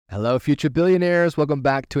Hello, future billionaires. Welcome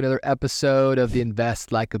back to another episode of the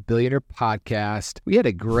Invest Like a Billionaire podcast. We had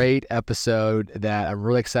a great episode that I'm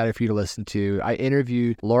really excited for you to listen to. I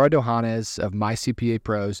interviewed Laura Dohanes of My CPA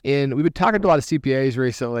Pros, and we've been talking to a lot of CPAs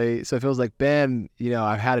recently, so it feels like, Ben,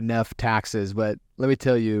 I've had enough taxes, but let me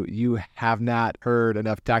tell you, you have not heard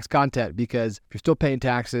enough tax content, because if you're still paying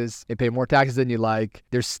taxes and pay more taxes than you like,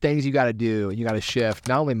 there's things you got to do and you got to shift,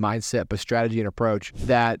 not only mindset, but strategy and approach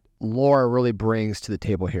that Laura really brings to the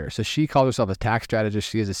table here. So she calls herself a tax strategist.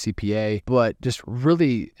 She is a CPA, but just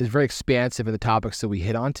really is very expansive in the topics that we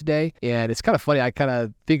hit on today. And it's kind of funny. I kind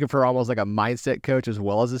of think of her almost like a mindset coach as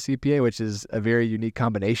well as a CPA, which is a very unique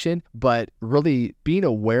combination, but really being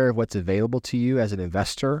aware of what's available to you as an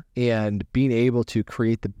investor and being able to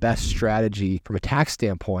create the best strategy from a tax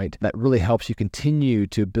standpoint that really helps you continue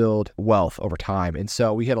to build wealth over time. And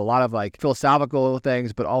so we had a lot of like philosophical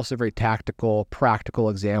things, but also very tactical, practical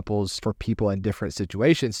examples for people in different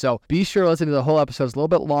situations. So be sure to listen to the whole episode. It's a little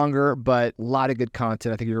bit longer, but a lot of good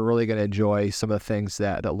content. I think you're really going to enjoy some of the things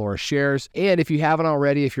that Laura shares. And if you haven't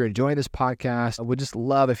already, if you're enjoying this podcast, I would just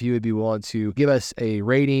love if you would be willing to give us a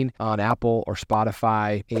rating on Apple or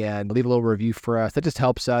Spotify and leave a little review for us. That just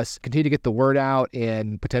helps us continue to get the word out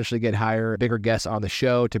and potentially get bigger guests on the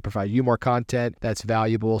show to provide you more content that's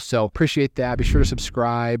valuable. So appreciate that. Be sure to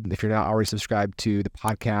subscribe if you're not already subscribed to the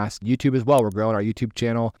podcast. YouTube as well. We're growing our YouTube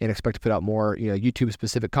channel and expect to put out more, YouTube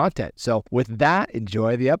specific content. So with that,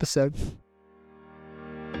 enjoy the episode.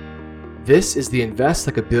 This is the Invest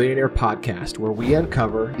Like a Billionaire podcast, where we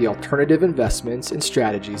uncover the alternative investments and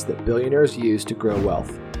strategies that billionaires use to grow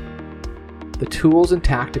wealth. The tools and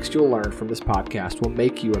tactics you'll learn from this podcast will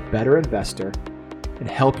make you a better investor and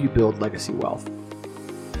help you build legacy wealth.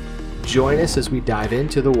 Join us as we dive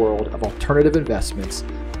into the world of alternative investments,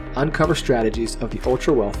 uncover strategies of the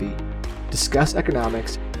ultra wealthy, discuss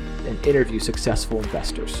economics, and interview successful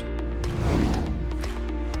investors.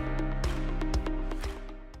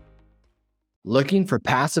 Looking for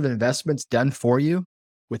passive investments done for you?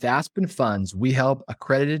 With Aspen Funds, we help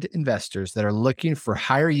accredited investors that are looking for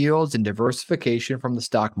higher yields and diversification from the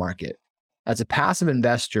stock market. As a passive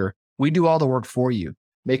investor, we do all the work for you,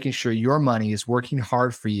 making sure your money is working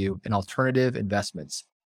hard for you in alternative investments.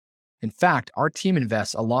 In fact, our team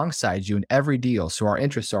invests alongside you in every deal, so our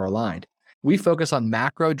interests are aligned. We focus on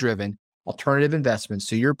macro-driven alternative investments,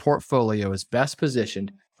 so your portfolio is best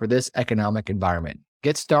positioned for this economic environment.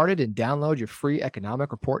 Get started and download your free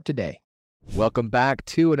economic report today. Welcome back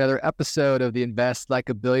to another episode of the Invest Like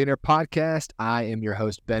a Billionaire podcast. I am your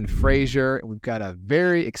host, Ben Frazier, and we've got a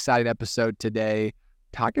very exciting episode today,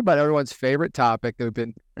 talking about everyone's favorite topic that we've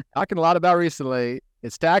been talking a lot about recently.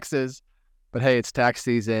 It's taxes, but hey, it's tax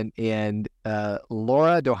season, and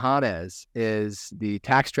Laura Dohanes is the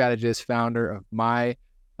tax strategist, founder of My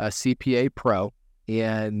CPA Pro,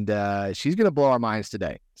 and she's going to blow our minds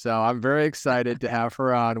today. So I'm very excited to have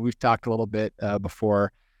her on. We've talked a little bit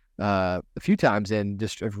before a few times, and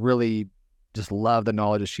I've really love the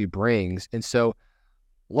knowledge that she brings. And so,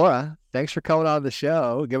 Laura, thanks for coming on the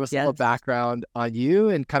show. Give us a little background on you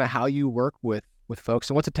and kind of how you work with folks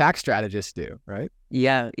and what's a tax strategist do, right?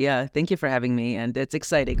 Yeah. Thank you for having me. And it's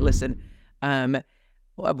exciting. Listen,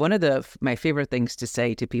 one of my favorite things to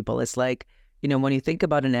say to people is like, when you think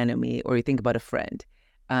about an enemy or you think about a friend,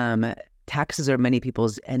 taxes are many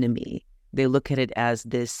people's enemy. They look at it as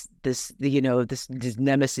this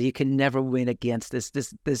nemesis. You can never win against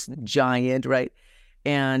this giant, right?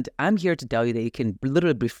 And I'm here to tell you that you can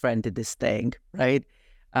literally befriend this thing, right?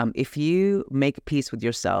 If you make peace with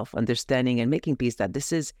yourself, understanding and making peace that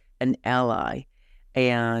this is an ally,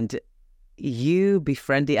 and you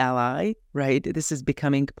befriend the ally, right? This is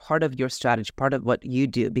becoming part of your strategy, part of what you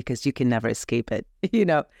do, because you can never escape it,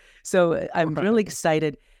 So I'm really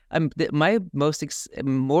excited. My most exciting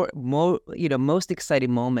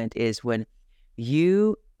moment is when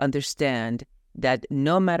you understand that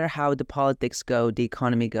no matter how the politics go, the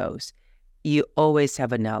economy goes, you always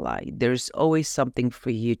have an ally. There's always something for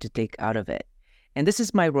you to take out of it. And this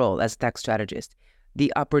is my role as a tax strategist.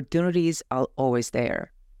 The opportunities are always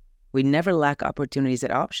there. We never lack opportunities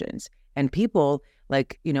and options. And people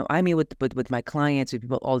I meet with my clients, with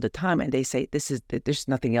people all the time, and they say, there's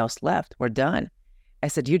nothing else left. We're done. I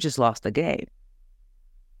said, you just lost the game.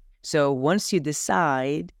 So once you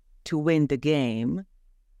decide to win the game,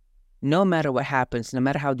 no matter what happens, no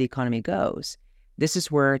matter how the economy goes, this is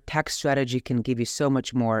where tax strategy can give you so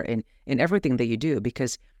much more in everything that you do,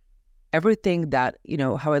 because everything that,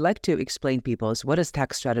 how I like to explain people is, what does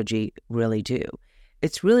tax strategy really do?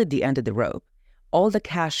 It's really the end of the rope. All the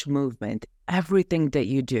cash movement, everything that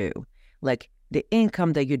you do, like the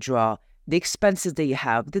income that you draw, the expenses that you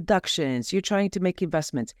have, deductions, you're trying to make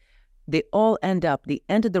investments, they all end up, the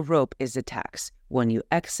end of the rope is the tax. When you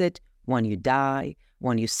exit, when you die,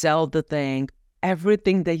 when you sell the thing,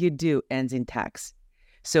 everything that you do ends in tax.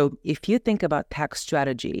 So if you think about tax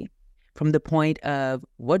strategy from the point of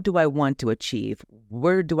what do I want to achieve,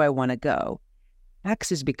 where do I want to go,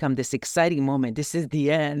 taxes become this exciting moment. This is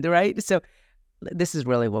the end, right? So this is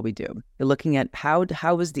really what we do. You're looking at how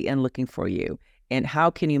is the end looking for you, and how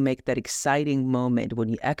can you make that exciting moment when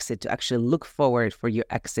you exit to actually look forward for your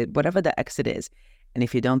exit, whatever the exit is. And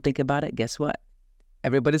if you don't think about it, guess what?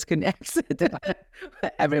 Everybody's going to exit.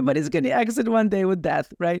 Everybody's going to exit one day with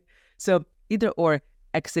death, right? So either or,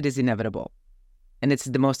 exit is inevitable. And it's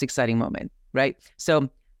the most exciting moment, right? So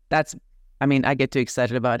that's, I mean, I get too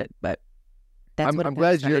excited about it, but that's I'm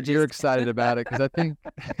glad you're excited about it, because I think,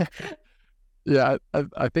 yeah,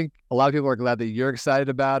 I think a lot of people are glad that you're excited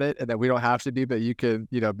about it and that we don't have to be, but you can,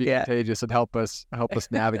 be contagious and help us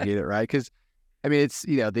navigate it, right? Because I mean, it's,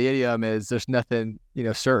 the idiom is there's nothing,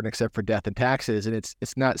 certain except for death and taxes. And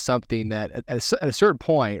it's not something that at a certain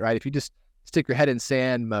point, right, if you just stick your head in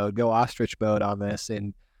sand mode, go ostrich mode on this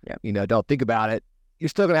and, don't think about it, you're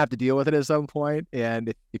still going to have to deal with it at some point.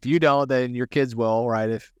 And if you don't, then your kids will, right?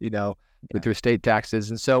 If, with your state taxes.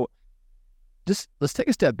 And so just let's take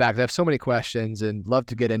a step back. I have so many questions and love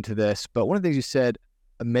to get into this. But one of the things you said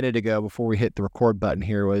a minute ago before we hit the record button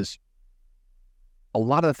here was a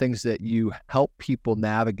lot of the things that you help people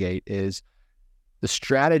navigate is the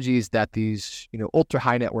strategies that these, ultra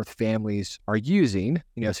high net worth families are using,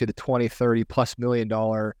 say the 20, 30 plus $1 million,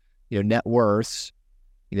 net worths,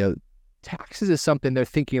 taxes is something they're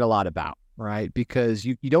thinking a lot about, right? Because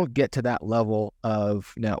you don't get to that level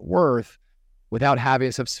of net worth without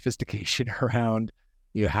having some sophistication around,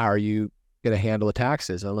 how are you going to handle the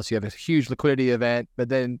taxes, unless you have a huge liquidity event, but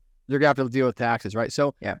then you're going to have to deal with taxes, right?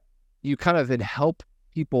 So yeah, you kind of then help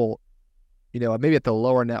people, maybe at the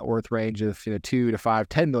lower net worth range of, $2 to $5,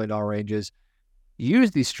 $10 million ranges,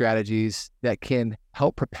 use these strategies that can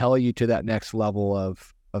help propel you to that next level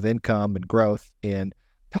of income and growth. And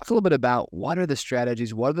talk a little bit about what are the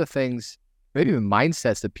strategies, what are the things, maybe even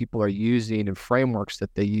mindsets that people are using and frameworks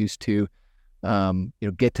that they use to,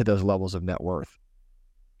 get to those levels of net worth.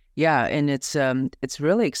 Yeah, and it's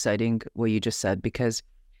really exciting what you just said, because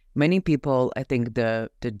many people, I think the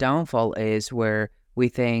downfall is where we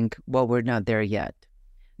think, well, we're not there yet.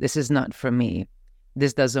 This is not for me.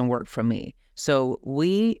 This doesn't work for me. So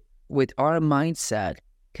we, with our mindset,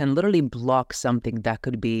 can literally block something that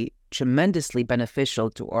could be tremendously beneficial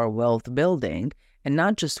to our wealth building, and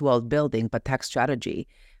not just wealth building, but tax strategy,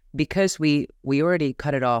 because we already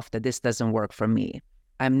cut it off that this doesn't work for me.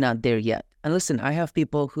 I'm not there yet. And listen, I have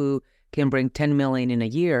people who can bring 10 million in a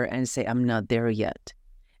year and say, I'm not there yet.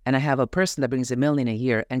 And I have a person that brings $1 million a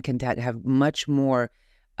year and can have much more,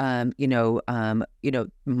 mindset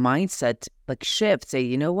like shift. Say,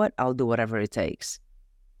 you know what? I'll do whatever it takes,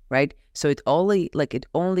 right? So you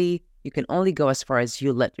can only go as far as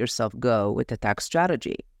you let yourself go with the tax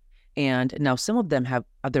strategy. And now some of them have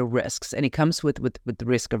other risks, and it comes with the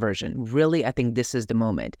risk aversion. Really, I think this is the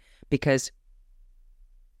moment, because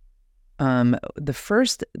the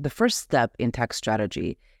first step in tax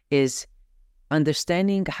strategy is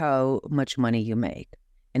understanding how much money you make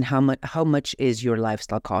and how much is your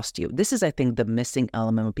lifestyle cost you. This is, I think, the missing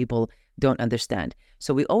element when people don't understand.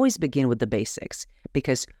 So we always begin with the basics,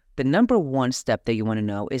 because the number one step that you want to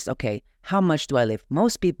know is, okay, how much do I live?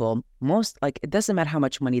 Most people, it doesn't matter how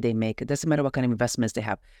much money they make. It doesn't matter what kind of investments they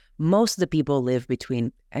have. Most of the people live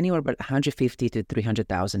between anywhere but 150 to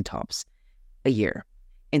 300,000 tops a year.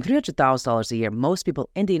 And $300,000 a year, most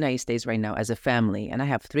people in the United States right now as a family, and I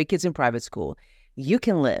have 3 kids in private school, you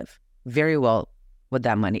can live very well with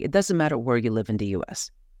that money. It doesn't matter where you live in the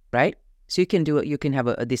US, right? So you can do it, you can have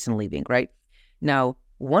a decent living, right? Now,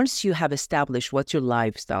 once you have established what's your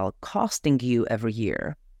lifestyle costing you every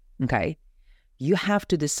year, okay, you have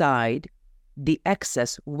to decide the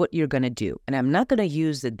excess, what you're going to do. And I'm not going to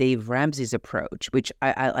use the Dave Ramsey's approach, which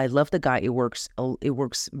I love the guy. It works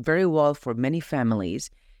very well for many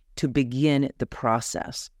families to begin the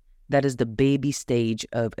process. That is the baby stage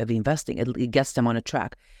of investing. It gets them on a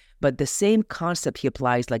track. But the same concept he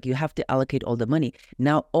applies, like you have to allocate all the money.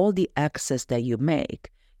 Now, all the excess that you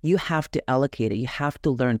make, you have to allocate it. You have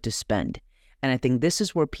to learn to spend. And I think this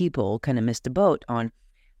is where people kind of miss the boat on.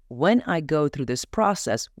 When I go through this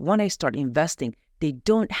process, when I start investing, they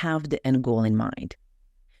don't have the end goal in mind.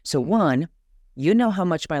 So one, you know how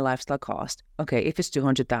much my lifestyle cost. Okay, if it's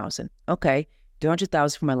 $200,000, okay,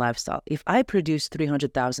 $200,000 for my lifestyle. If I produce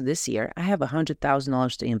 $300,000 this year, I have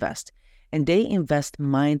 $100,000 to invest. And they invest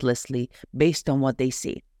mindlessly based on what they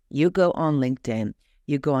see. You go on LinkedIn,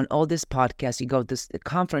 you go on all these podcasts, you go to this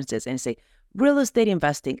conferences and say real estate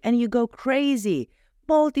investing, and you go crazy.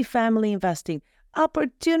 Multifamily investing,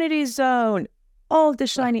 opportunity zone, all the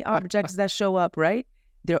shiny objects that show up, right?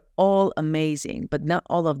 They're all amazing, but not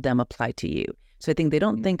all of them apply to you. So I think they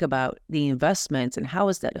don't think about the investments and how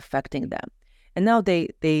is that affecting them. And now they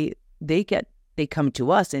come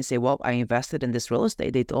to us and say, well, I invested in this real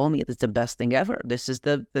estate. They told me it's the best thing ever. This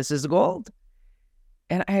is gold.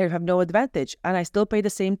 And I have no advantage. And I still pay the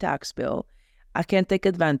same tax bill. I can't take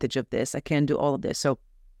advantage of this. I can't do all of this. So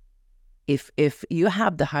if you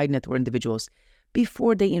have the high net worth individuals,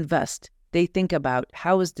 before they invest, they think about,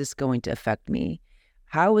 how is this going to affect me?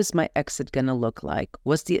 How is my exit going to look like?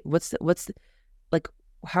 How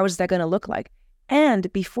is that going to look like?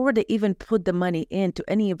 And before they even put the money into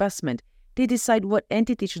any investment, they decide, what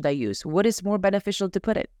entity should I use? What is more beneficial to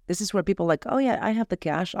put it? This is where people are like, oh yeah, I have the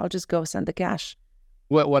cash. I'll just go send the cash.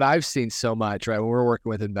 What I've seen so much, right, when we're working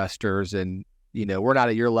with investors and, we're not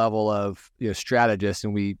at your level of, strategists,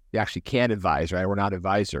 and we actually can advise, right? We're not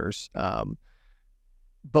advisors.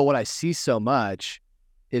 But what I see so much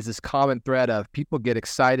is this common thread of people get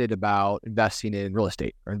excited about investing in real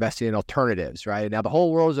estate or investing in alternatives, right? And now the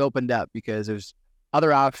whole world is opened up because there's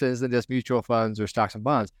other options than just mutual funds or stocks and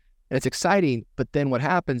bonds. And it's exciting, but then what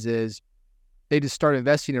happens is they just start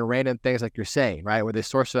investing in random things like you're saying, right? Where they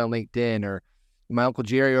source it on LinkedIn, or my Uncle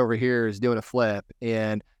Jerry over here is doing a flip,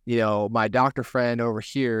 and, my doctor friend over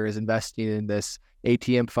here is investing in this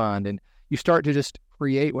ATM fund. And you start to just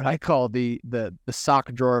create what I call the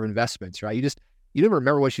sock drawer of investments, right? You don't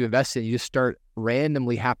remember what you invested in. You just start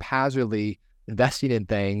randomly, haphazardly investing in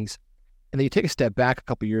things. And then you take a step back a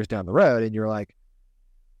couple of years down the road and you're like,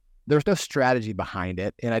 there's no strategy behind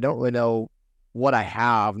it. And I don't really know what I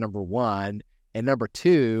have, number one. And number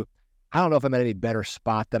two, I don't know if I'm at any better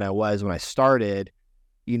spot than I was when I started,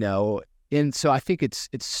 And so I think it's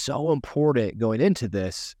so important going into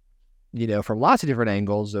this, from lots of different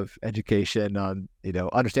angles of education on,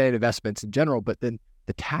 understanding investments in general, but then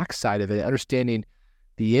the tax side of it, understanding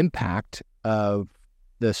the impact of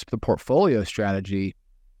the portfolio strategy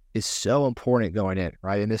is so important going in,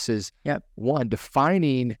 right? And this is one,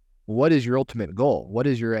 defining what is your ultimate goal, what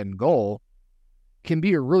is your end goal, can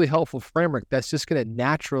be a really helpful framework that's just going to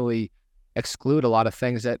naturally exclude a lot of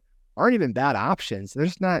things that aren't even bad options. They're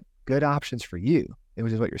just not good options for you,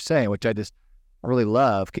 which is what you're saying, which I just really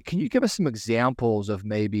love. Can you give us some examples of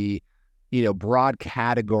maybe, broad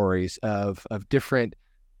categories of different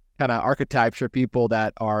kind of archetypes or people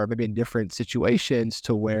that are maybe in different situations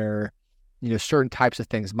to where, certain types of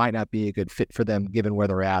things might not be a good fit for them given where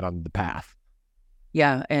they're at on the path?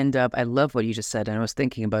 Yeah, and I love what you just said. And I was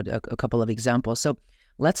thinking about a couple of examples. So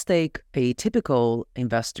let's take a typical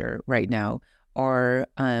investor right now, or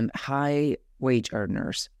high wage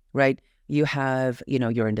earners, right? You have,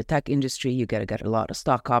 you're in the tech industry, you get a lot of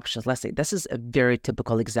stock options. Let's say this is a very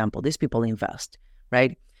typical example. These people invest,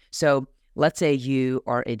 right? So let's say you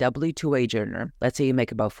are a W-2 wage earner. Let's say you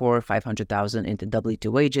make about $400,000 or $500,000 into W-2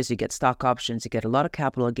 wages. You get stock options. You get a lot of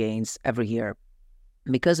capital gains every year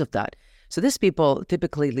because of that. So these people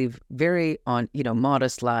typically live very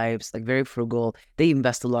modest lives, like very frugal. They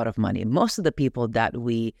invest a lot of money. Most of the people that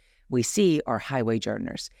we see are high wage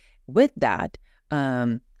earners. With that,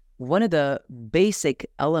 one of the basic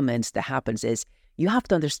elements that happens is you have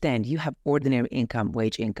to understand you have ordinary income,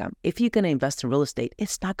 wage income. If you're going to invest in real estate,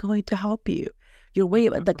 it's not going to help you.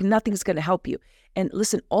 Nothing's going to help you. And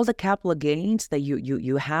listen, all the capital gains that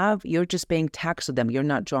you have, you're just paying tax on them. You're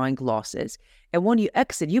not drawing losses. And when you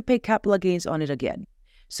exit, you pay capital gains on it again.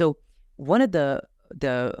 So one of the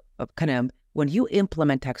when you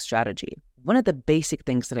implement tax strategy, one of the basic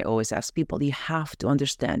things that I always ask people, you have to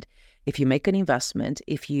understand, if you make an investment,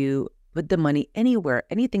 if you put the money anywhere,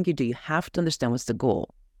 anything you do, you have to understand what's the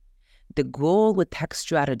goal. The goal with tax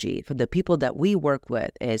strategy for the people that we work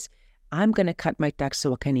with is, I'm going to cut my tax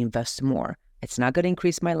so I can invest more. It's not going to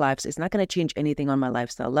increase my lives. It's not going to change anything on my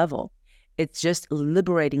lifestyle level. It's just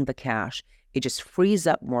liberating the cash. It just frees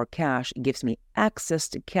up more cash. It gives me access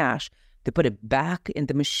to cash to put it back in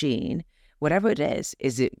the machine. Whatever it is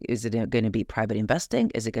it going to be private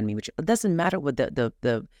investing? Is it going to be, it doesn't matter what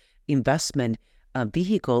the investment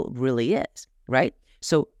vehicle really is, right?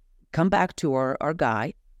 So come back to our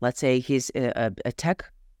guy. Let's say he's a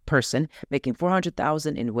tech person making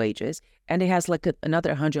 $400,000 in wages, and he has like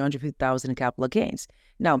another $150,000 in capital gains.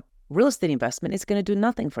 Now, real estate investment is going to do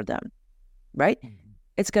nothing for them, right? Mm-hmm.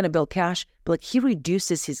 It's going to build cash, but like he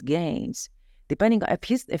reduces his gains. Depending on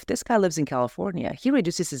if this guy lives in California, he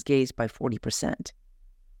reduces his gains by 40%.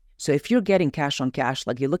 So if you're getting cash on cash,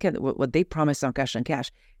 like you look at what they promise on cash,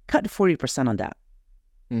 cut 40% on that.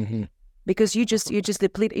 Mm-hmm. because you just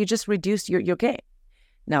deplete, you just reduce your gain.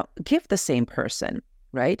 Now, give the same person,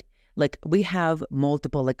 right? Like we have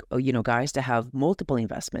multiple, like, guys that have multiple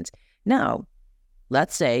investments. Now,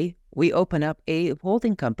 let's say we open up a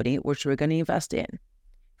holding company, which we're going to invest in.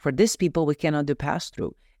 For these people, we cannot do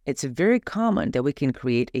pass-through. It's very common that we can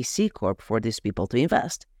create a C Corp for these people to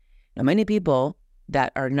invest. Now, many people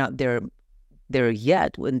that are not there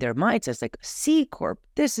yet in their minds, it's like, C Corp,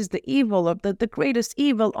 this is the evil of the greatest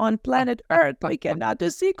evil on planet Earth. We cannot do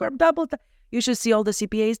C Corp, you should see all the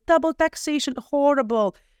CPAs, double taxation,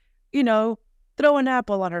 horrible, throw an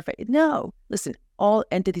apple on her face. No, listen, all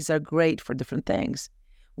entities are great for different things.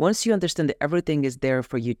 Once you understand that everything is there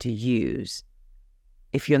for you to use,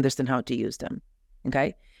 if you understand how to use them,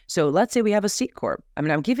 okay? So let's say we have a C Corp. I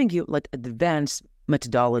mean, I'm giving you like advanced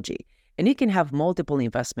methodology, and you can have multiple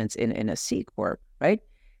investments in a C Corp, right?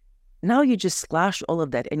 Now you just slash all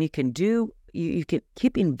of that, and you can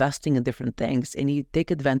keep investing in different things, and you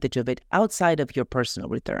take advantage of it outside of your personal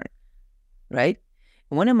return, right?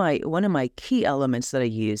 One of my key elements that I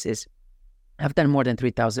use is I've done more than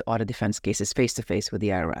 3,000 audit defense cases face to face with the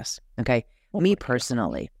IRS. Okay, me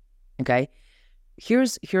personally. Okay,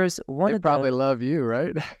 here's one. They of probably love you,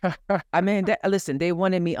 right? I mean, listen, they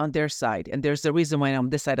wanted me on their side, and there's a reason why I'm on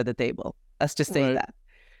this side of the table. Let's just say that.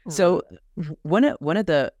 So one of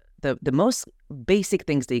the most basic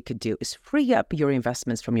things that you could do is free up your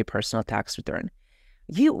investments from your personal tax return.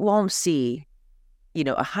 You won't see,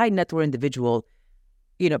 a high net worth individual,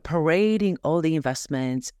 parading all the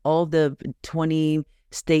investments, all the 20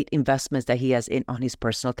 state investments that he has on his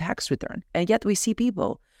personal tax return. And yet we see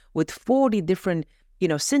people with 40 different,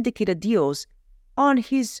 syndicated deals on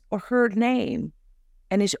his or her name,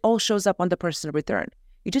 and it all shows up on the personal return.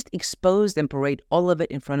 You just expose and parade all of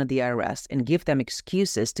it in front of the IRS and give them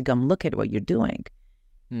excuses to come look at what you're doing.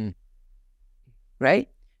 Right?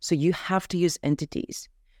 So you have to use entities.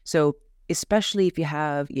 So especially if you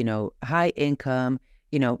have, high income,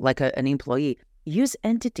 like an employee, use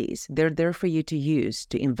entities. They're there for you to use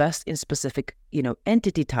to invest in specific,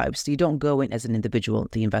 entity types. So you don't go in as an individual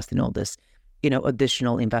to invest in all this,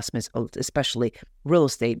 additional investments, especially real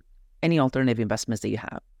estate, any alternative investments that you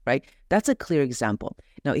have, right? That's a clear example.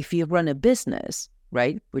 Now, if you run a business,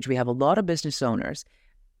 right, which we have a lot of business owners,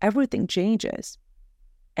 everything changes.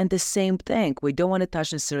 And the same thing, we don't want to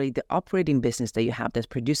touch necessarily the operating business that you have that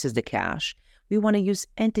produces the cash. We want to use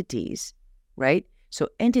entities, right? So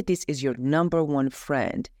entities is your number one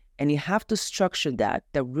friend, and you have to structure that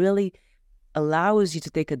really allows you to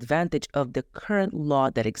take advantage of the current law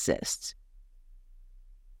that exists,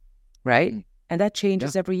 right? And that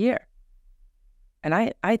changes every year. And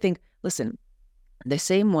I think, listen, the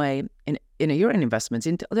same way in your investments,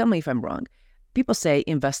 tell me if I'm wrong, people say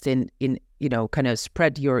invest in kind of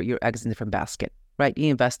spread your eggs in different basket, right? You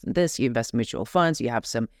invest in this, you invest in mutual funds, you have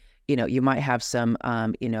some, you might have some,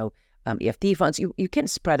 EFT funds. You can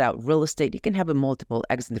spread out real estate. You can have a multiple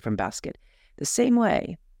eggs in different basket. The same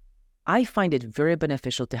way, I find it very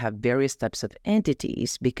beneficial to have various types of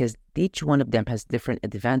entities because each one of them has different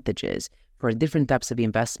advantages for different types of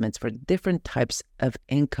investments, for different types of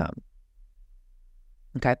income.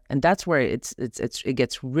 Okay, and that's where it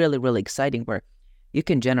gets really, really exciting, where you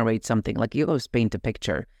can generate something like you always paint a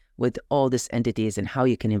picture with all these entities and how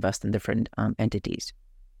you can invest in different entities.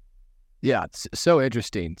 Yeah, it's so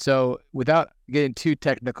interesting. So without getting too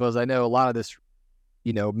technical, as I know a lot of this,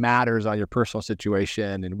 matters on your personal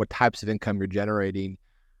situation and what types of income you're generating.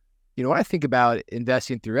 When I think about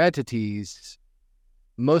investing through entities,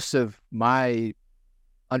 most of my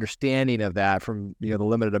understanding of that from, the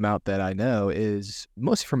limited amount that I know is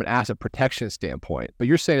mostly from an asset protection standpoint. But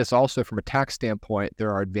you're saying it's also from a tax standpoint,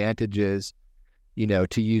 there are advantages,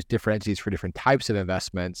 to use different entities for different types of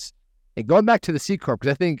investments. And going back to the C Corp,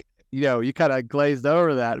 because I think, you kind of glazed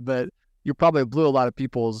over that, but you probably blew a lot of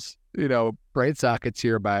people's, brain sockets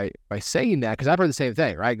here by saying that, because I've heard the same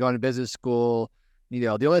thing, right? Going to business school, the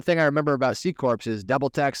only thing I remember about C Corps is double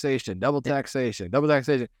taxation.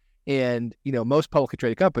 And, most publicly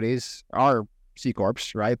traded companies are C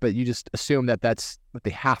Corps, right? But you just assume that that's what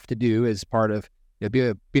they have to do as part of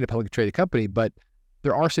being a publicly traded company. But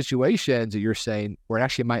there are situations that you're saying where it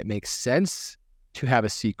actually might make sense to have a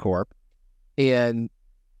C Corp. And,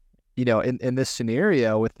 in this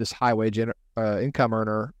scenario with this high wage income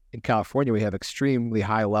earner in California, we have extremely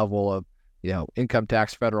high level of, income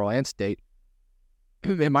tax, federal and state.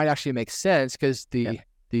 It might actually make sense because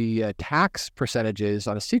the tax percentages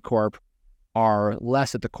on a C Corp are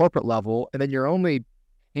less at the corporate level, and then you're only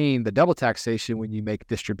paying the double taxation when you make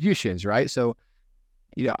distributions, right? So,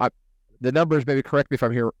 the numbers, maybe correct me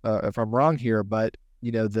if I'm wrong here, but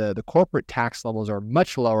the corporate tax levels are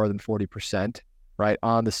much lower than 40%, right,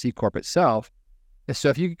 on the C Corp itself. And so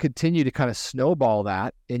if you continue to kind of snowball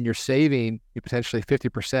that and you're saving potentially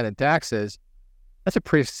 50% in taxes, that's a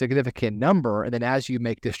pretty significant number. And then as you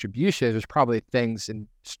make distributions, there's probably things and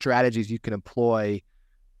strategies you can employ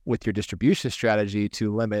with your distribution strategy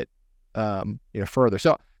to limit, further.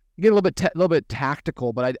 So you get a little bit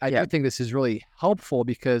tactical, but I do think this is really helpful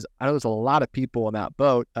because I know there's a lot of people in that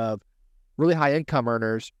boat of really high income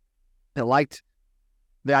earners that liked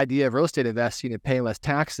the idea of real estate investing and paying less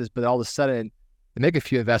taxes, but all of a sudden they make a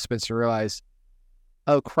few investments and realize,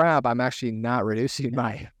 oh crap, I'm actually not reducing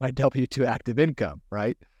my W-2 active income,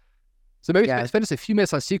 right? So maybe spend just a few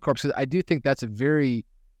minutes on C Corps because I do think that's a very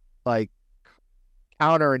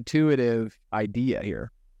counterintuitive idea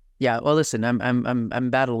here. Yeah, well, listen, I'm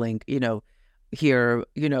battling, here,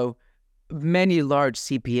 many large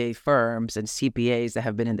CPA firms and CPAs that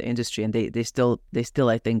have been in the industry, and they still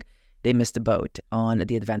I think they missed the boat on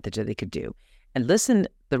the advantage that they could do. And listen,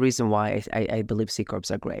 the reason why I believe C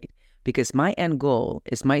Corps are great, because my end goal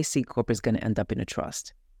is my C Corp is going to end up in a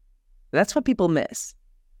trust. That's what people miss.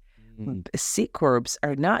 C Corps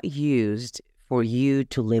are not used for you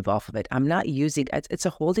to live off of it. I'm not using it's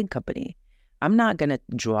a holding company. I'm not going to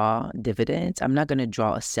draw dividends. I'm not going to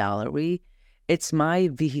draw a salary. It's my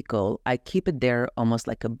vehicle. I keep it there almost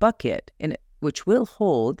like a bucket, which will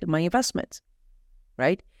hold my investments,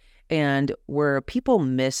 right? And where people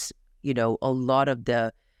miss, a lot of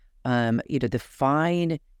the, the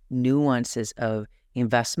fine nuances of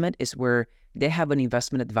investment is where they have an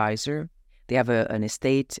investment advisor, they have an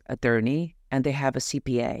estate attorney, and they have a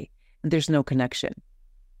CPA, and there's no connection.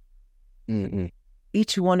 Mm-hmm.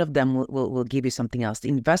 Each one of them will give you something else. The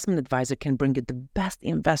investment advisor can bring you the best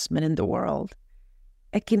investment in the world.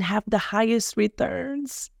 It can have the highest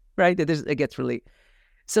returns, right? It gets really...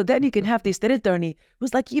 So then you can have the estate attorney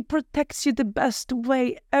who's like, he protects you the best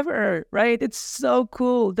way ever, right? It's so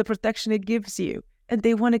cool, the protection it gives you. And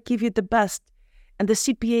they want to give you the best. And the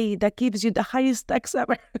CPA that gives you the highest tax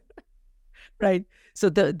ever, right? So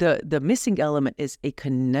the missing element is a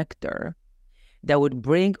connector that would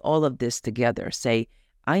bring all of this together. Say,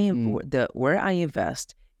 where I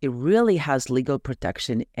invest, it really has legal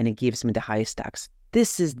protection and it gives me the highest tax.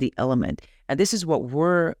 This is the element. And this is what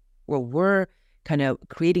we're kind of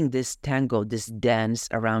creating this tango, this dance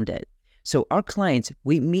around it. So our clients,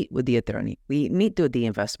 we meet with the attorney, we meet with the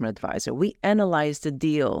investment advisor, we analyze the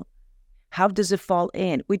deal. How does it fall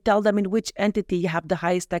in? We tell them in which entity you have the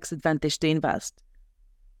highest tax advantage to invest,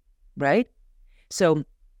 right? So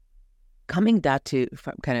coming that to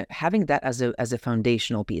kind of having that as a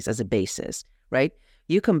foundational piece, as a basis, right?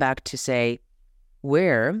 You come back to say,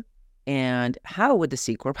 where and how would the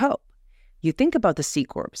C Corp help? You think about the C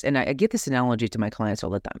Corps, and I give this analogy to my clients all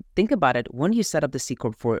the time. Think about it. When you set up the C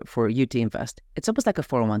Corp for you to invest, it's almost like a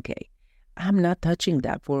 401k. I'm not touching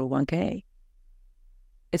that 401k.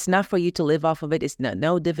 It's not for you to live off of it. It's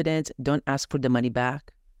no dividends. Don't ask for the money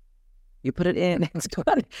back. You put it in. It's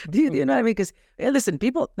gone. Do you know what I mean? Because listen,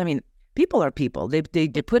 people are people. They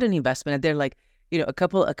put an investment and they're like, a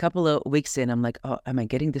couple of weeks in, I'm like, oh, am I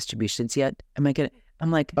getting distributions yet? I'm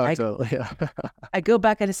like, totally, yeah. I go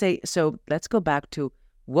back and I say, so let's go back to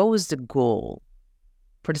what was the goal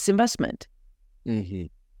for this investment? Mm-hmm.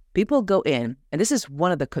 People go in, and this is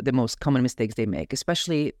one of the most common mistakes they make,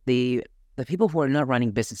 especially the people who are not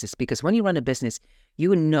running businesses, because when you run a business,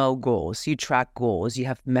 you know goals, you track goals, you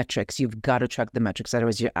have metrics, you've got to track the metrics,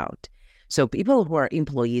 otherwise you're out. So people who are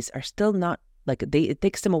employees are still not, it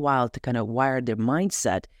takes them a while to kind of wire their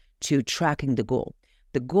mindset to tracking the goal.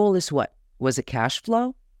 The goal is what? Was it cash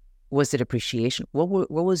flow? Was it appreciation? What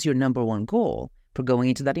was your number one goal for going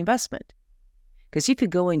into that investment? Because if you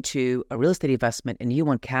go into a real estate investment and you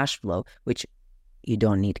want cash flow, which you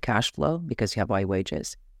don't need cash flow because you have high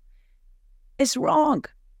wages, it's wrong.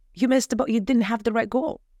 You missed about. You didn't have the right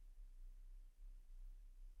goal.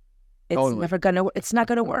 It's never gonna. It's not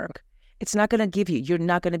gonna work. It's not gonna give you. You're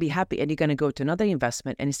not gonna be happy, and you're gonna go to another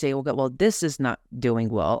investment and you say, well, this is not doing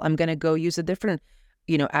well. I'm gonna go use a different,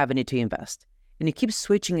 avenue to invest. And you keep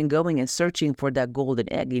switching and going and searching for that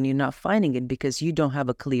golden egg, and you're not finding it because you don't have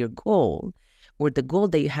a clear goal, or the goal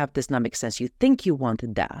that you have does not make sense. You think you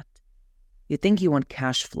wanted that. You think you want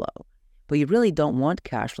cash flow, but you really don't want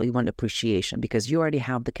cash flow. You want appreciation because you already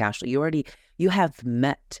have the cash flow. You have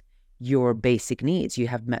met your basic needs. You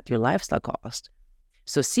have met your lifestyle cost.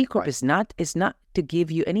 So C Corp is not to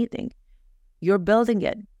give you anything. You're building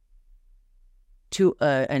it to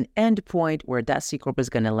an end point where that C Corp is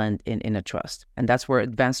going to land in a trust. And that's where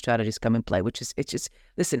advanced strategies come in play, which is,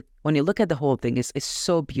 listen, when you look at the whole thing, it's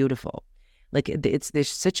so beautiful. Like there's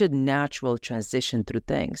such a natural transition through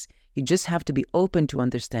things. You just have to be open to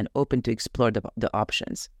understand, open to explore the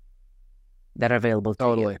options that are available to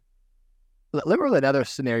Totally. you. Let me roll another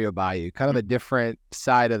scenario by you, kind of a different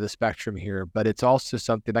side of the spectrum here, but it's also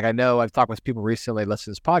something like I know I've talked with people recently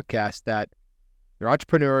listening to this podcast that they're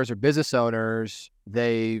entrepreneurs or business owners.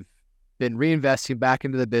 They've been reinvesting back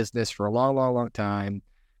into the business for a long, long, long time,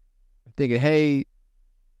 thinking, hey,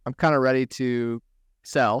 I'm kind of ready to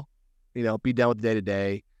sell, be done with the day to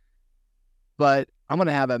day, but I'm going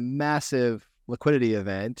to have a massive liquidity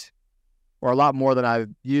event or a lot more than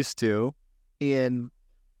I'm used to. And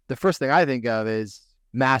the first thing I think of is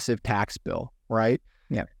massive tax bill, right?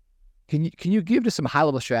 Yeah. Can you give just some high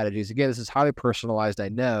level strategies? Again, this is highly personalized, I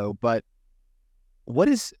know, but what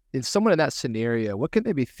is someone in that scenario, what can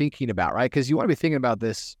they be thinking about, right? Because you want to be thinking about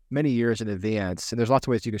this many years in advance, and there's lots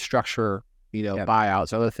of ways you can structure,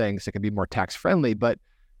 buyouts, other things that can be more tax friendly. But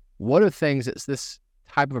what are things that this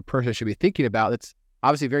type of a person should be thinking about that's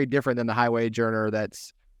obviously very different than the high wage earner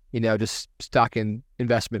that's, just stocking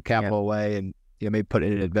investment capital away and, maybe put it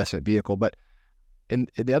in an investment vehicle. But in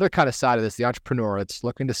the other kind of side of this, the entrepreneur that's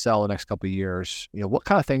looking to sell the next couple of years, what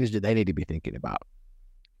kind of things do they need to be thinking about?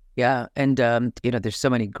 Yeah. And, there's so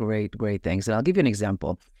many great things. And I'll give you an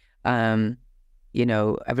example. Everybody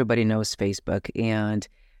knows Facebook, and,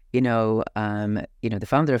 the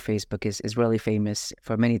founder of Facebook is really famous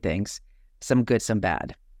for many things, some good, some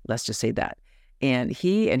bad. Let's just say that. And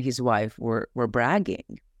he and his wife were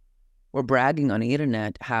bragging on the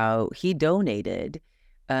internet how he donated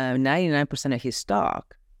 99% of his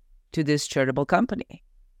stock to this charitable company.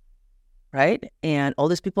 Right? And all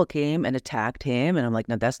these people came and attacked him. And I'm like,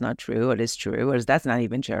 no, that's not true. It is true. Or that's not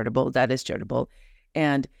even charitable. That is charitable.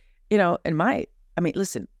 And,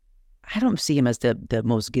 listen, I don't see him as the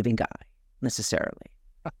most giving guy necessarily.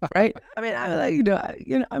 Right? I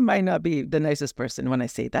mean, I might not be the nicest person when I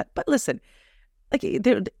say that, but listen, like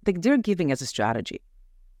they're giving as a strategy.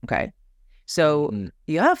 Okay. So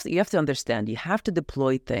you have to understand, you have to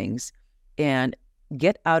deploy things and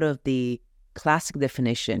get out of the classic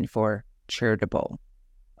definition for charitable.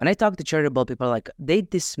 When I talk to charitable, people are like, they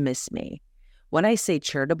dismiss me. When I say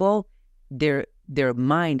charitable, their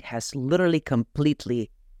mind has literally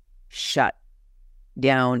completely shut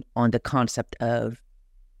down on the concept of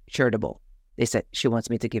charitable. They said, she wants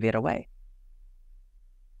me to give it away.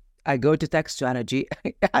 I go to tax strategy,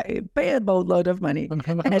 I pay a boatload of money,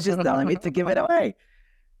 and she's telling me to give it away.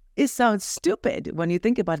 It sounds stupid when you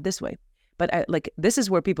think about it this way. But this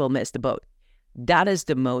is where people miss the boat. That is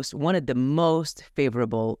one of the most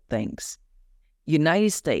favorable things.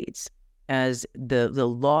 United States, as the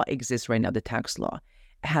law exists right now, the tax law,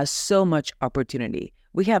 has so much opportunity.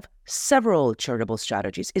 We have several charitable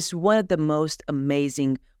strategies. It's one of the most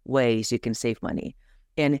amazing ways you can save money.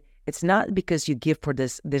 And it's not because you give for the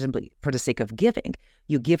sake of giving.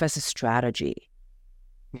 You give as a strategy.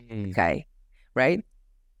 Okay, right?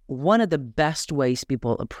 One of the best ways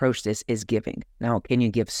people approach this is giving. Now, can you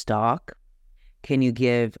give stock? Can you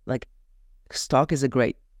give, stock is a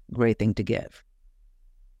great thing to give.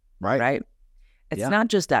 Right? It's not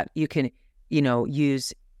just that. You can, when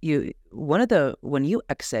you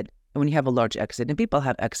exit, when you have a large exit, and people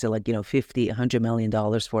have exit $50, $100 million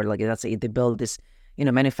for, let's say they build this,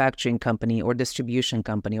 manufacturing company or distribution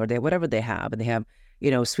company, or whatever they have, and they have,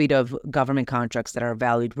 a suite of government contracts that are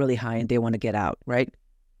valued really high and they want to get out, right?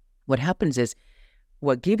 What happens is,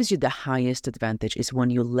 what gives you the highest advantage is when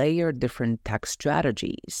you layer different tax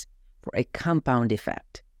strategies for a compound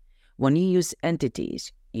effect. When you use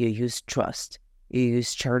entities, you use trust, you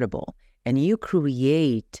use charitable, and you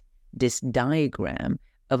create this diagram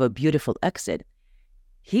of a beautiful exit.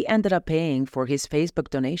 He ended up paying for his Facebook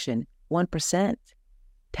donation 1%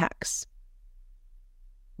 tax.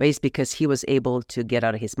 But it's because he was able to get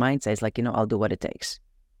out of his mindset. It's like, I'll do what it takes.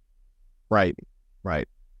 Right.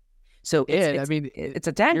 So it's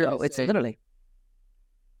a tango. It's literally.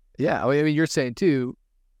 Yeah. I mean, you're saying too,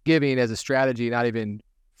 giving as a strategy, not even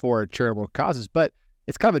for charitable causes, but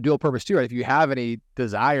it's kind of a dual purpose too, right? If you have any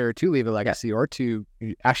desire to leave a legacy or to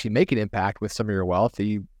actually make an impact with some of your wealth,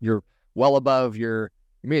 you're well above your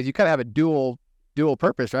means. You kind of have a dual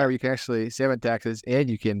purpose, right? Where you can actually save on taxes and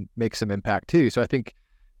you can make some impact too. So I think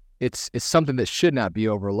it's something that should not be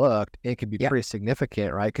overlooked and can be pretty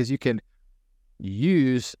significant, right? Because you can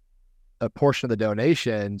use a portion of the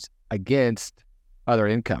donations against other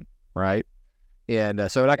income, right?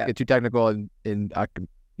 And so I'm not going to get too technical, and I can,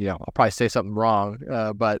 I'll probably say something wrong,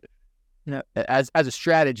 but as a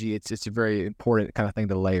strategy, it's a very important kind of thing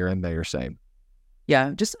to layer in there. You're saying,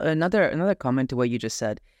 yeah. Just another comment to what you just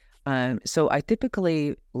said. So I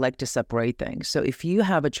typically like to separate things. So if you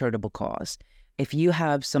have a charitable cause, if you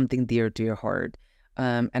have something dear to your heart,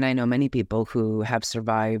 and I know many people who have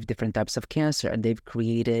survived different types of cancer and they've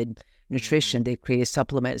created nutrition, they've created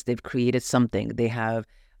supplements, they've created something, they have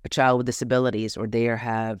a child with disabilities, or they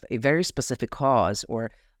have a very specific cause,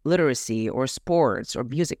 or literacy, or sports, or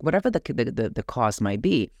music, whatever the cause might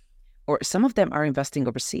be. Or some of them are investing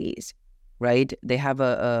overseas, right? They have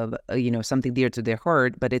a something dear to their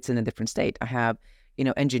heart, but it's in a different state. I have,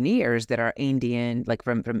 engineers that are Indian, like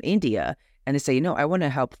from India, and they say, I want to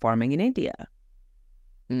help farming in India,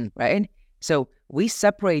 right? So we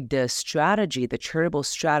separate the strategy, the charitable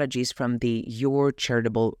strategies, from your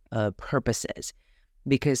charitable purposes,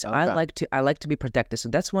 because Okay. I like to be protected. So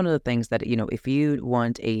that's one of the things that, if you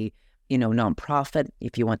want a nonprofit,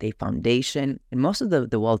 if you want a foundation, and most of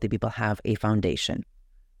the wealthy people have a foundation,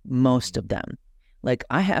 most of them. Like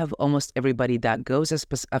I have almost everybody that goes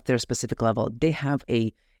up their specific level, they have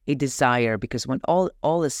a desire, because when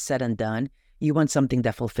all is said and done, you want something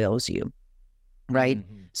that fulfills you, right?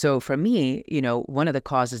 Mm-hmm. So for me, one of the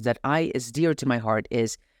causes that is dear to my heart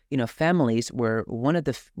is, families where one of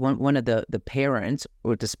the parents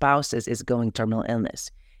or the spouses is going terminal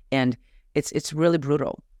illness, and it's really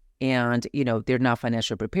brutal, and they're not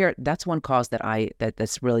financially prepared. That's one cause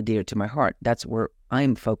that's really dear to my heart. That's where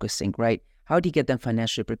I'm focusing, right? How do you get them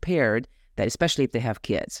financially prepared, that especially if they have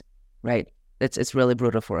kids, right? It's really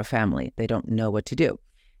brutal for a family. They don't know what to do.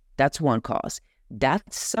 That's one cause.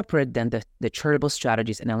 That's separate than the charitable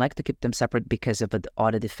strategies, and I like to keep them separate because of the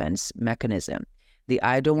audit defense mechanism.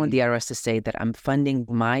 I don't want the IRS to say that I'm funding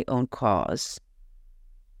my own cause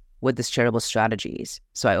with these charitable strategies.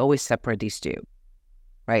 So I always separate these two,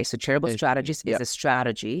 right? So charitable strategies is a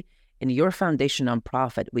strategy. In your foundation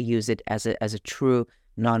nonprofit, we use it as a true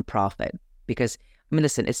nonprofit, because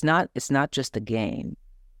listen, it's not just a game.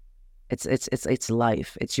 It's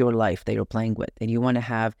life. It's your life that you're playing with, and you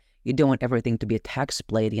don't want everything to be a tax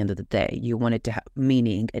play at the end of the day. You want it to have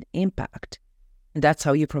meaning and impact, and that's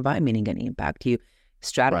how you provide meaning and impact.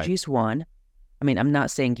 Strategy is one. I mean, I'm not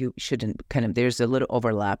saying you shouldn't there's a little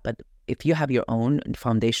overlap, but if you have your own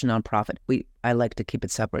foundation nonprofit, I like to keep it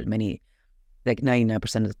separate. Like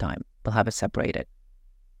 99% of the time, we'll have it separated.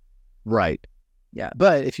 Right. Yeah.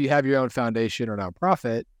 But if you have your own foundation or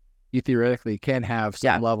nonprofit, you theoretically can have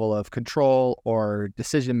some level of control or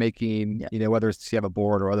decision-making, whether it's you have a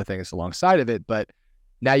board or other things alongside of it, but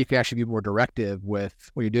now you can actually be more directive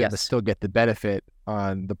with what you're doing, but still get the benefit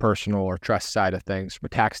on the personal or trust side of things from a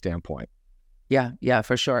tax standpoint. Yeah,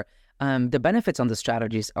 for sure. The benefits on the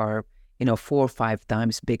strategies are, 4 or 5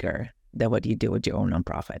 times bigger than what you do with your own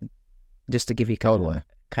nonprofit. Just to give you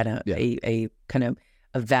a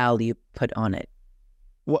value put on it.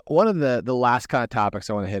 One of the last kind of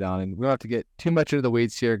topics I want to hit on, and we don't have to get too much into the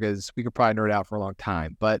weeds here because we could probably nerd out for a long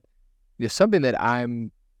time, but something that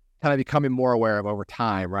I'm kind of becoming more aware of over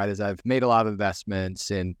time, right, as I've made a lot of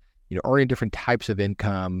investments and, earning different types of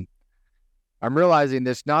income, I'm realizing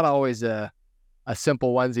there's not always a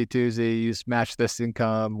simple onesie twosie, you just match this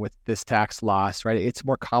income with this tax loss, right? It's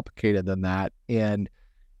more complicated than that. And,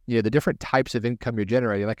 the different types of income you're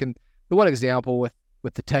generating, like in the one example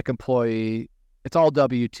with the tech employee, it's all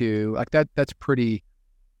W-2, like that's pretty,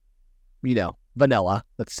 vanilla,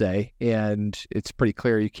 let's say. And it's pretty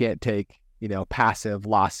clear you can't take, passive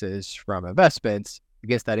losses from investments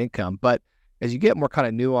against that income. But as you get more kind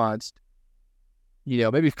of nuanced,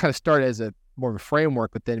 maybe kind of start as more of a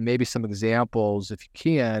framework, but then maybe some examples, if you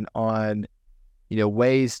can, on,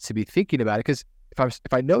 ways to be thinking about it. Because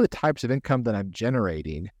if I know the types of income that I'm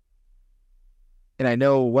generating, and I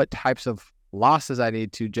know what types of losses I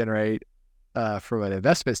need to generate from an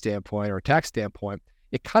investment standpoint or a tax standpoint,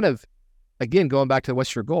 it kind of, again, going back to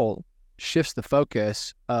what's your goal, shifts the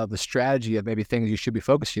focus of the strategy of maybe things you should be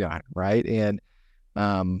focusing on, right? And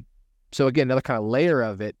so again, another kind of layer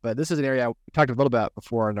of it, but this is an area we talked a little about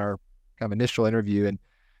before in our kind of initial interview, and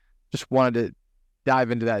just wanted to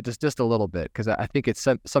dive into that just a little bit, because I think it's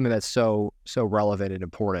something that's so relevant and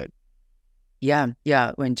important. Yeah.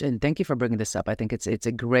 And thank you for bringing this up. I think it's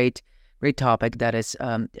a great topic that is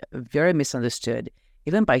very misunderstood,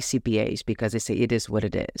 even by CPAs, because they say it is what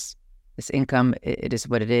it is. This income, it is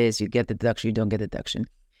what it is. You get the deduction, you don't get the deduction.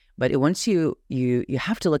 But once you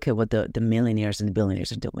have to look at what the millionaires and the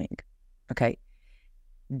billionaires are doing. Okay,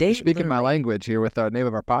 You're speaking my language here with the name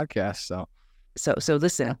of our podcast. So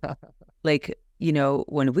listen, like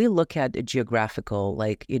when we look at geographical,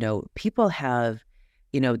 people have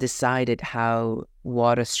decided how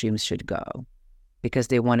water streams should go, because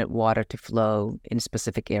they wanted water to flow in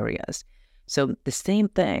specific areas. So the same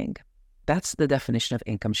thing, that's the definition of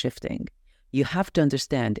income shifting. you have to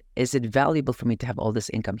understand, is it valuable for me to have all this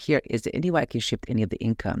income here? Is there any way I can shift any of the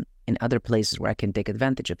income in other places where I can take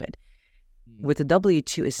advantage of it? With the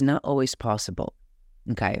W-2, it's not always possible,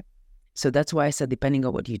 okay? So that's why I said, depending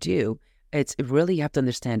on what you do, it's really, you have to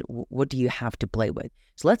understand, what do you have to play with?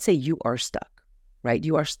 So let's say you are stuck, right?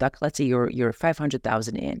 You are stuck. Let's say you're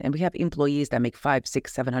 500,000 in, and we have employees that make $500,000,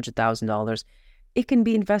 $600,000, $700,000. It can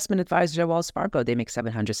be investment advisors at Wells Fargo. They make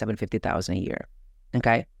 $750,000 a year,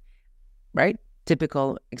 okay? Right?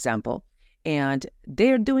 Typical example. And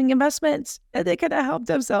they're doing investments and they cannot help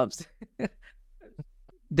themselves.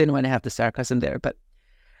 Didn't want to have the sarcasm there, but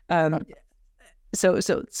so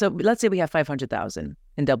let's say we have 500,000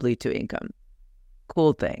 in W-2 income.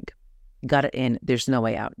 Cool thing. Got it in. There's no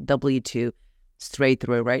way out. W-2 straight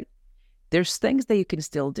through, right? There's things that you can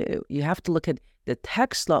still do. You have to look at the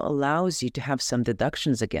tax law allows you to have some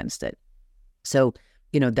deductions against it. So,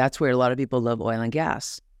 that's where a lot of people love oil and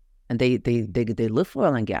gas. And they live for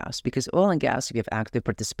oil and gas, because oil and gas, if you have active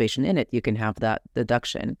participation in it, you can have that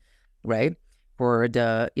deduction, right? For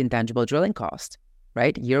the intangible drilling cost,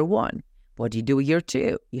 right? Year one. What do you do year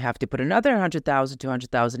two? You have to put another 100,000,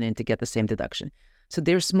 200,000 in to get the same deduction. So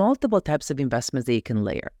there's multiple types of investments that you can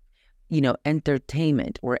layer.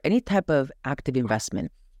 Entertainment or any type of active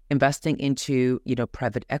investment, investing into,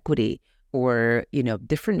 private equity or,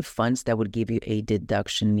 different funds that would give you a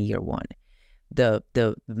deduction in year one. The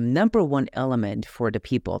number one element for the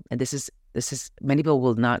people, and this is many people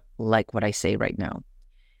will not like what I say right now.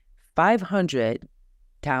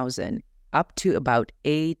 500,000 up to about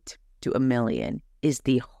 8 to 1 million is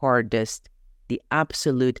the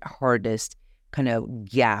absolute hardest kind of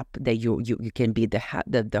gap that you can be,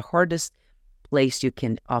 the hardest place you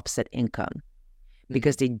can offset income,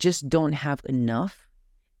 because they just don't have enough.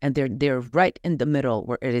 And they're right in the middle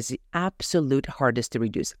where it is the absolute hardest to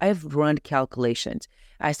reduce. I've run calculations.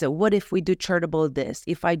 I said, what if we do charitable this?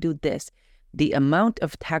 If I do this, the amount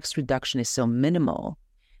of tax reduction is so minimal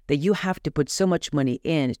that you have to put so much money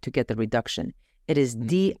in to get the reduction. It is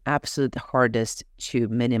the absolute hardest to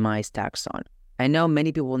minimize tax on. I know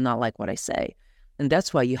many people will not like what I say. And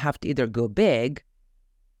that's why you have to either go big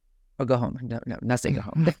or go home. No, not saying go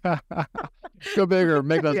home. Go bigger,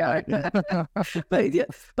 make less money.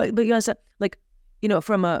 But you understand,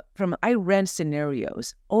 I ran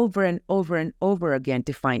scenarios over and over and over again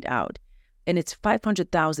to find out, and it's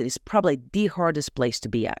 500,000 is probably the hardest place to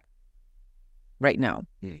be at right now.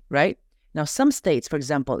 Right now, some states, for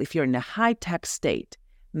example, if you're in a high tax state,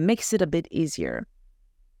 makes it a bit easier,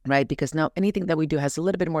 right? Because now anything that we do has a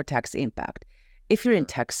little bit more tax impact. If you're in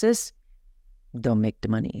Texas, don't make the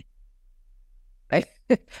money. Right?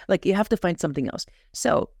 You have to find something else.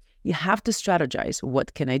 So you have to strategize.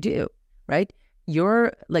 What can I do? Right?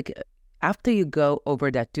 You're after you go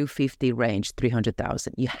over that 250 range,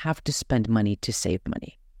 300,000, you have to spend money to save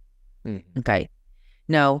money. Okay.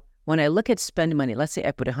 Now, when I look at spend money, let's say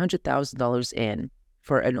I put $100,000 in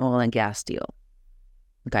for an oil and gas deal.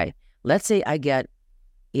 Okay. Let's say I get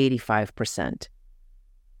 85%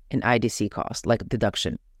 in IDC cost,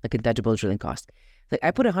 deduction, intangible drilling cost.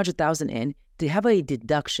 I put 100,000 in to have a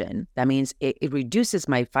deduction. That means it reduces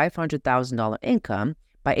my $500,000 income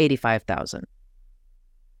by 85,000.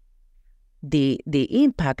 The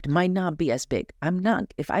impact might not be as big.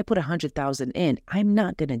 If I put 100,000 in, I'm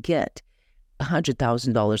not going to get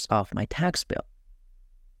 $100,000 off my tax bill.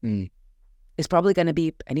 It's probably going to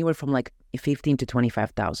be anywhere from 15 to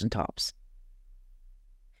 25,000 tops.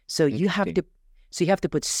 So you have to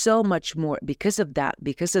put so much more because of that,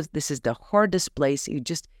 because of this is the hardest place. You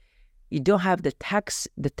don't have the tax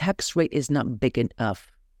rate is not big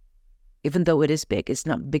enough. Even though it is big, it's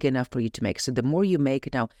not big enough for you to make. So the more you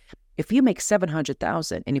make now, if you make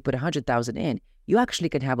 700,000 and you put 100,000 in, you actually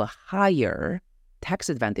can have a higher tax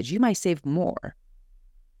advantage. You might save more,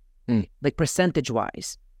 percentage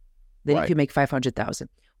wise, than if you make 500,000.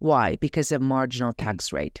 Why? Because of marginal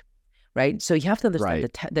tax rate. Right? So you have to understand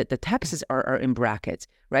that the taxes are in brackets,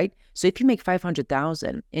 right? So if you make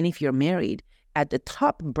 500,000 and if you're married, at the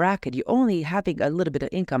top bracket, you're only having a little bit of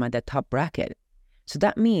income at that top bracket. So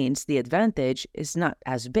that means the advantage is not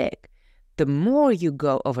as big. The more you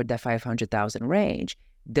go over the 500,000 range,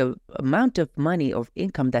 the amount of money or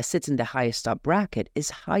income that sits in the highest top bracket is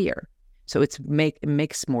higher. So it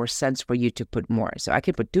makes more sense for you to put more. So I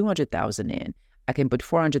can put 200,000 in. I can put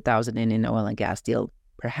 400,000 in an oil and gas deal,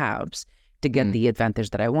 perhaps, to get the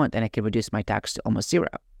advantage that I want, and I can reduce my tax to almost zero.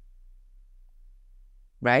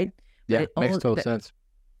 Right? Yeah, makes total sense.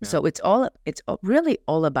 Yeah. So it's really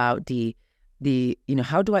all about the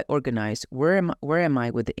how do I organize? Where am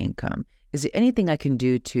I with the income? Is there anything I can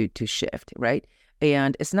do to shift, right?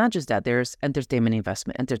 And it's not just that. There's entertainment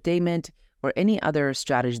investment. Entertainment or any other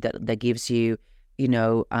strategy that gives you,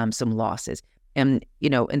 some losses. And,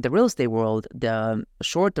 in the real estate world, the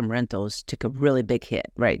short-term rentals took a really big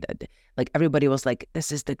hit, right? Like everybody was like,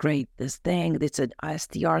 this is this thing. It's an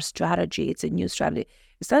SDR strategy. It's a new strategy.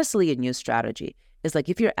 It's not necessarily a new strategy. It's like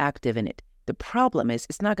if you're active in it, the problem is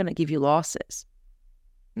it's not going to give you losses.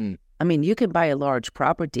 I mean, you can buy a large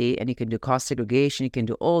property and you can do cost segregation. You can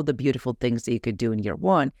do all the beautiful things that you could do in year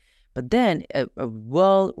one. But then a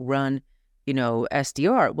well-run,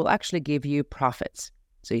 SDR will actually give you profits.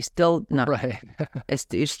 So you're still not Right.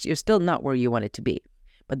 you're still not where you want it to be.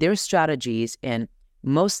 But there are strategies, and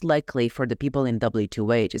most likely for the people in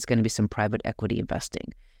W2H, it's going to be some private equity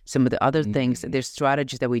investing. Some of the other things, there's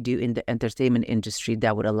strategies that we do in the entertainment industry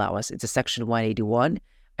that would allow us. It's a Section 181.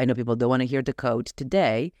 I know people don't want to hear the code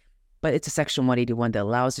today, but it's a Section 181 that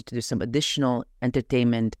allows you to do some additional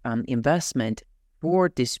entertainment investment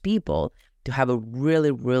for these people to have a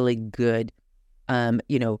really, really good,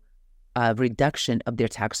 reduction of their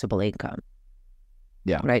taxable income.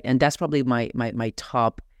 Yeah. Right. And that's probably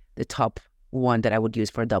the top one that I would use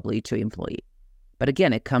for a W-2 employee. But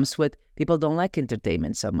again, it comes with people don't like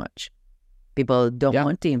entertainment so much. People don't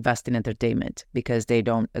want to invest in entertainment because they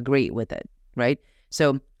don't agree with it. Right.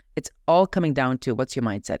 So it's all coming down to what's your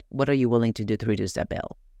mindset? What are you willing to do to reduce that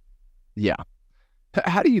bill? Yeah.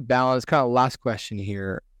 How do you balance, kind of last question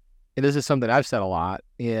here, and this is something I've said a lot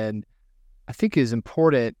and I think is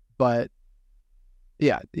important, but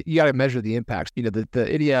yeah, you got to measure the impacts. The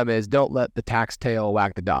idiom is don't let the tax tail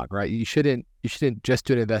wag the dog, right? You shouldn't just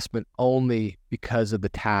do an investment only because of the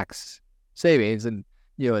tax savings. And,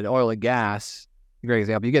 in oil and gas, a great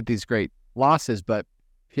example, you get these great losses, but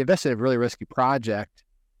if you invest in a really risky project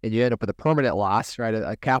and you end up with a permanent loss, right,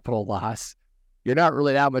 a capital loss, you're not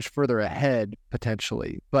really that much further ahead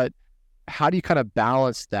potentially. But how do you kind of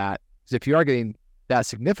balance that? Because if you are getting that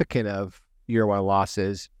significant of year one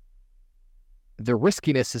losses, the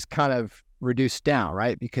riskiness is kind of reduced down,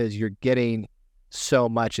 right? Because you're getting so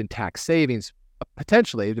much in tax savings,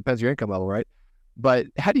 potentially. It depends on your income level, right? But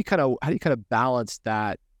how do you kind of balance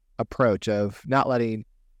that approach of not letting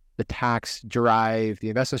the tax drive the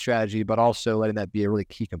investment strategy, but also letting that be a really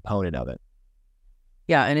key component of it?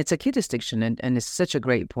 Yeah, and it's a key distinction, and it's such a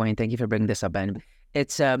great point. Thank you for bringing this up, Ben.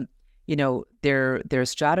 It's there are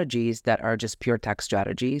strategies that are just pure tax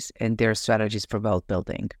strategies, and there are strategies for wealth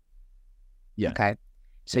building. Yeah. Okay.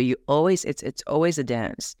 So it's always a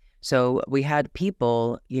dance. So we had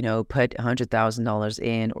people, put $100,000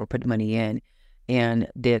 in or put money in, and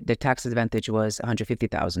the tax advantage was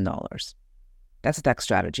 $150,000. That's a tax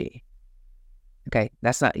strategy. Okay.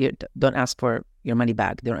 That's not, you don't ask for your money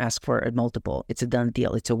back. Don't ask for a multiple. It's a done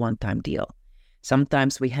deal. It's a one-time deal.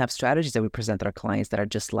 Sometimes we have strategies that we present to our clients that are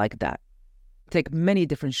just like that. Take many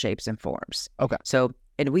different shapes and forms. Okay. So,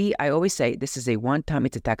 I always say this is a one-time,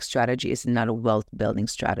 it's a tax strategy. It's not a wealth building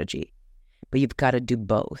strategy, but you've got to do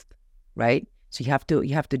both, right? So you have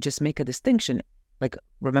to just make a distinction. Like,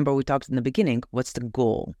 remember we talked in the beginning, what's the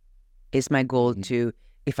goal? Is my goal to,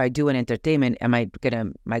 if I do an entertainment,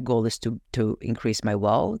 my goal is to increase my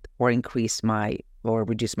wealth or reduce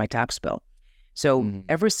my tax bill. So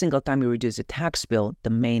every single time you reduce the tax bill,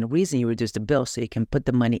 the main reason you reduce the bill so you can put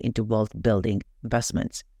the money into wealth building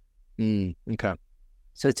investments. Okay.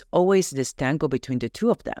 So it's always this tango between the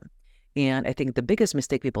two of them. And I think the biggest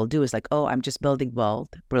mistake people do is like, oh, I'm just building wealth.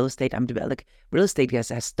 Real estate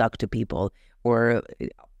has stuck to people, or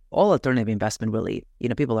all alternative investment really.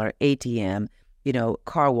 People are ATM,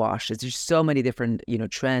 car washes. There's so many different,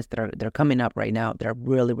 trends that are coming up right now that are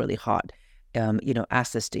really, really hot,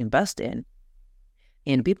 assets to invest in.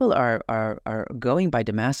 And people are going by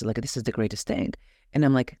the masses like this is the greatest thing. And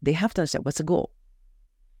I'm like, they have to understand what's the goal.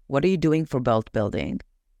 What are you doing for wealth building,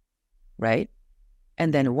 right?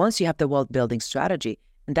 And then once you have the wealth building strategy,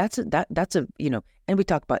 and that's a and we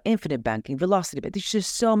talk about infinite banking, velocity, but there's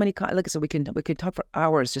just so many like I said, we can talk for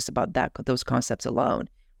hours just about those concepts alone,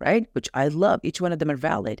 right? Which I love. Each one of them are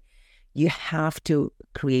valid. You have to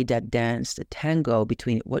create that dance, the tango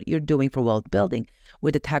between what you're doing for wealth building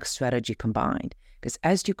with the tax strategy combined. Because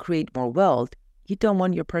as you create more wealth, you don't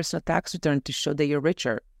want your personal tax return to show that you're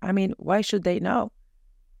richer. I mean, why should they know?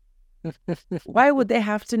 Why would they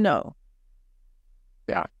have to know?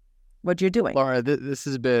 Yeah. What you're doing. Laura, this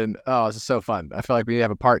has been, this is so fun. I feel like we need to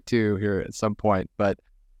have a part 2 here at some point, but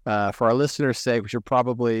for our listeners' sake, we should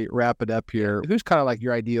probably wrap it up here. Who's kind of like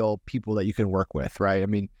your ideal people that you can work with, right? I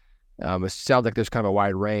mean, it sounds like there's kind of a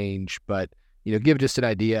wide range, but, give just an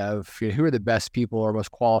idea of who are the best people or most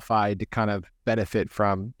qualified to kind of benefit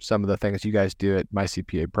from some of the things you guys do at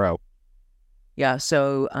MyCPA Pro. Yeah.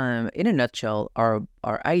 So in a nutshell, our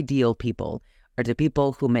ideal people are the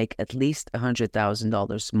people who make at least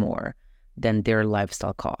 $100,000 more than their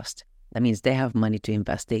lifestyle cost. That means they have money to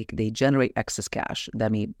invest. They generate excess cash.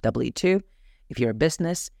 That means W-2. If you're a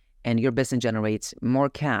business and your business generates more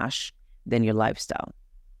cash than your lifestyle,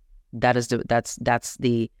 that's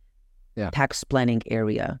the tax planning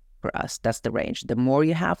area for us. That's the range. The more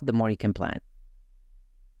you have, the more you can plan.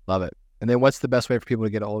 Love it. And then what's the best way for people to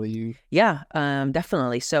get a hold of you? Yeah,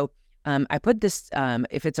 definitely. So I put this,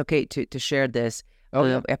 if it's okay to share this,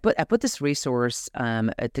 I put this resource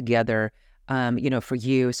together, for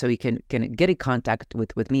you, so you can get in contact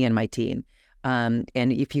with me and my team. And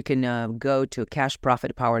if you can go to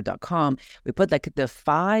cashprofitpower.com, we put like the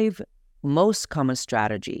 5 most common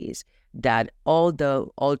strategies that all the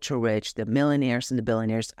ultra rich, the millionaires and the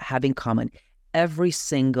billionaires have in common. Every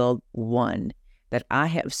single one that I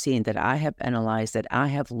have seen, that I have analyzed, that I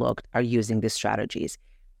have looked, are using these strategies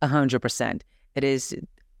 100%. It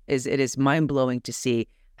is mind-blowing to see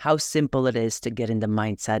how simple it is to get in the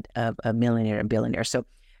mindset of a millionaire and billionaire. So,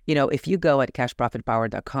 if you go at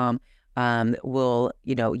cashprofitpower.com,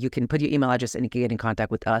 you can put your email address and you can get in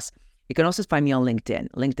contact with us. You can also find me on LinkedIn.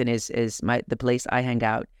 LinkedIn is the place I hang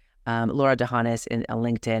out. Laura Dohanes on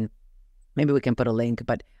LinkedIn. Maybe we can put a link,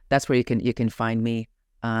 but that's where you can find me.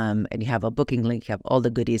 And you have a booking link. You have all the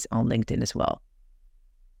goodies on LinkedIn as well.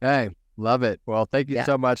 Hey, love it. Well, thank you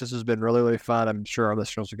so much. This has been really, really fun. I'm sure our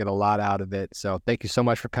listeners will get a lot out of it. So thank you so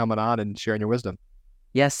much for coming on and sharing your wisdom.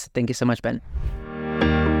 Yes, thank you so much, Ben.